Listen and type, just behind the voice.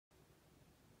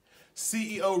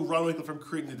CEO Ron Winkler from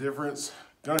Creating the Difference.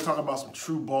 Going to talk about some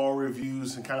true ball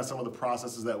reviews and kind of some of the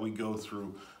processes that we go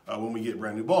through when we get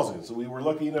brand new balls in. So we were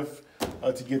lucky enough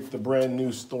to get the brand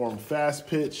new Storm Fast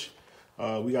Pitch.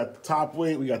 We got the top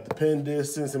weight, we got the pin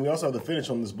distance, and we also have the finish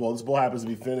on this ball. This ball happens to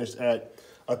be finished at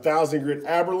 1,000 grit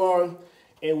Abralon.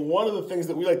 And one of the things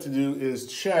that we like to do is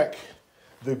check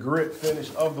the grit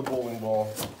finish of the bowling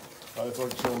ball. That's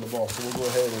what we're showing the ball. So we'll go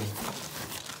ahead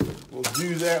and we'll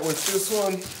do that with this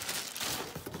one.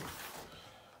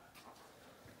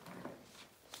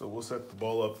 So we'll set the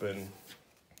ball up and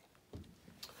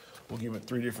we'll give it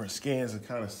 3 different scans and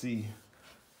kind of see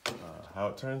how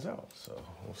it turns out. So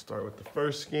we'll start with the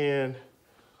first scan.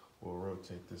 We'll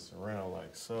rotate this around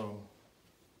like so.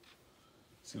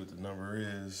 See what the number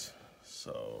is.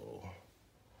 So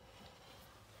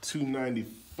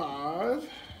 295.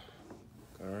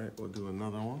 All right, we'll do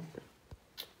another one.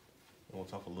 And we'll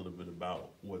talk a little bit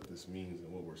about what this means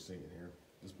and what we're seeing here.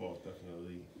 This ball is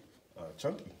definitely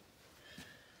chunky.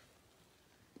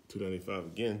 295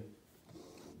 again.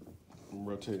 I'm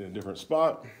rotating a different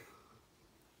spot.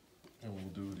 And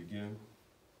we'll do it again.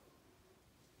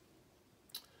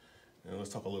 And let's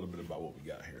talk a little bit about what we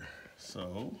got here.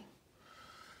 So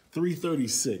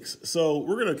 336. So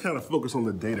we're gonna kind of focus on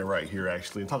the data right here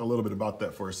actually and talk a little bit about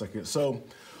that for a second. So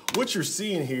what you're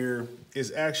seeing here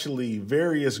is actually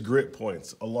various grit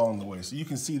points along the way. So you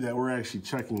can see that we're actually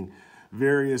checking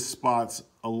various spots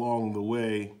along the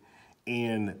way.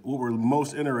 And what we're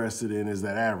most interested in is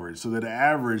that average. So that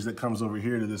average that comes over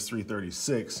here to this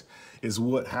 336 is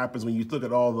what happens when you look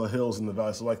at all the hills in the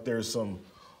valley. So like there's some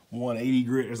 180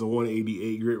 grit, there's a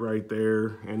 188 grit right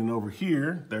there. And then over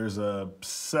here, there's a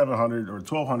 700 or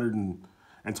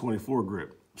 1224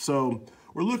 grit. So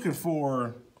we're looking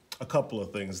for a couple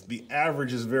of things. The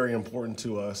average is very important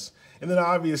to us. And then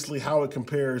obviously how it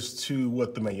compares to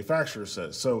what the manufacturer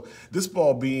says. So this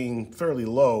ball being fairly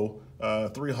low,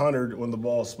 300 when the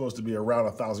ball is supposed to be around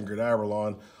 1,000 grit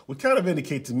Abralon, would kind of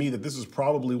indicate to me that this is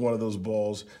probably one of those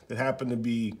balls that happened to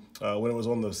be, when it was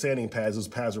on the sanding pads, those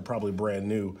pads were probably brand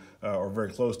new or very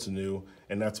close to new.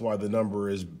 And that's why the number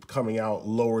is coming out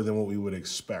lower than what we would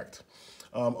expect.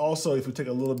 Also, if we take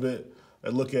a little bit,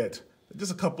 a look at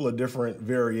just a couple of different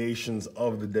variations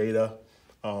of the data.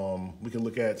 We can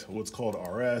look at what's called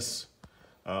RS.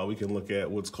 We can look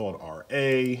at what's called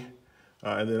RA.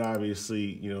 And then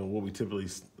obviously, you know, what we typically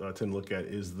tend to look at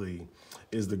is the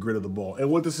grit of the ball. And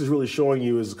what this is really showing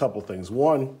you is a couple things.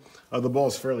 One, the ball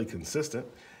is fairly consistent.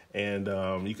 And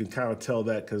you can kind of tell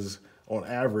that because on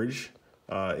average,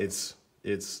 it's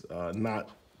not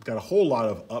got a whole lot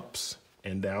of ups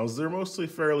and downs. They're mostly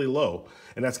fairly low.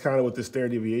 And that's kind of what the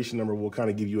standard deviation number will kind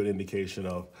of give you an indication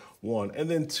of, one. And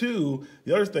then two,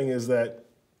 the other thing is that,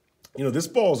 you know, this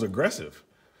ball is aggressive.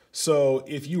 So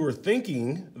if you were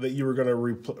thinking that you were going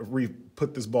to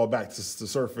put this ball back to the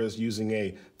surface using a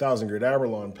 1,000 grit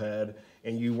Abralon pad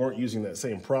and you weren't using that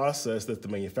same process that the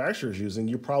manufacturer is using,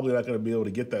 you're probably not going to be able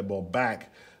to get that ball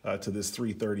back to this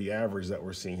 330 average that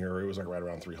we're seeing here. It was like right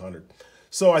around 300.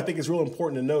 So I think it's real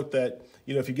important to note that,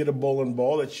 you know, if you get a bowling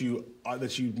ball that you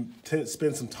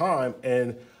spend some time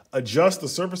and adjust the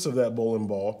surface of that bowling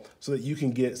ball so that you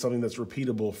can get something that's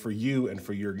repeatable for you and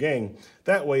for your game.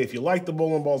 That way, if you like the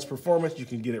bowling ball's performance, you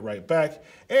can get it right back.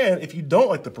 And if you don't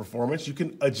like the performance, you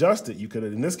can adjust it. You could,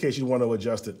 in this case, you want to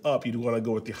adjust it up. You'd want to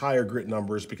go with the higher grit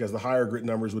numbers because the higher grit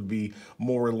numbers would be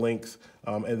more length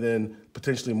and then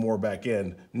potentially more back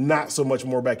end. Not so much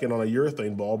more back end on a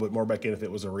urethane ball, but more back end if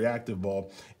it was a reactive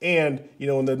ball. And, you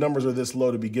know, when the numbers are this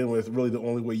low to begin with, really the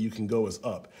only way you can go is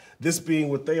up. This being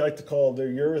what they like to call their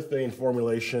urethane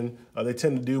formulation, they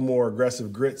tend to do more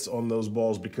aggressive grits on those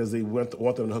balls because they want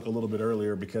them to hook a little bit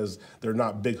earlier because they're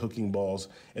not big hooking balls.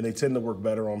 And they tend to work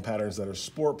better on patterns that are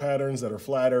sport patterns, that are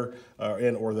flatter,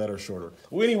 and or that are shorter.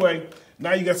 Well, anyway,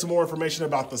 now you got some more information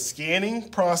about the scanning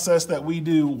process that we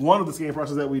do, one of the scanning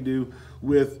processes that we do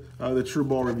with the True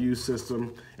Ball Review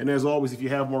System. And as always, if you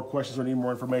have more questions or need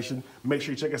more information, make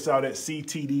sure you check us out at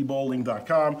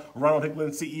ctdbowling.com. Ronald Hicklin,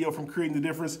 CEO from Creating the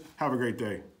Difference. Have a great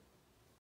day.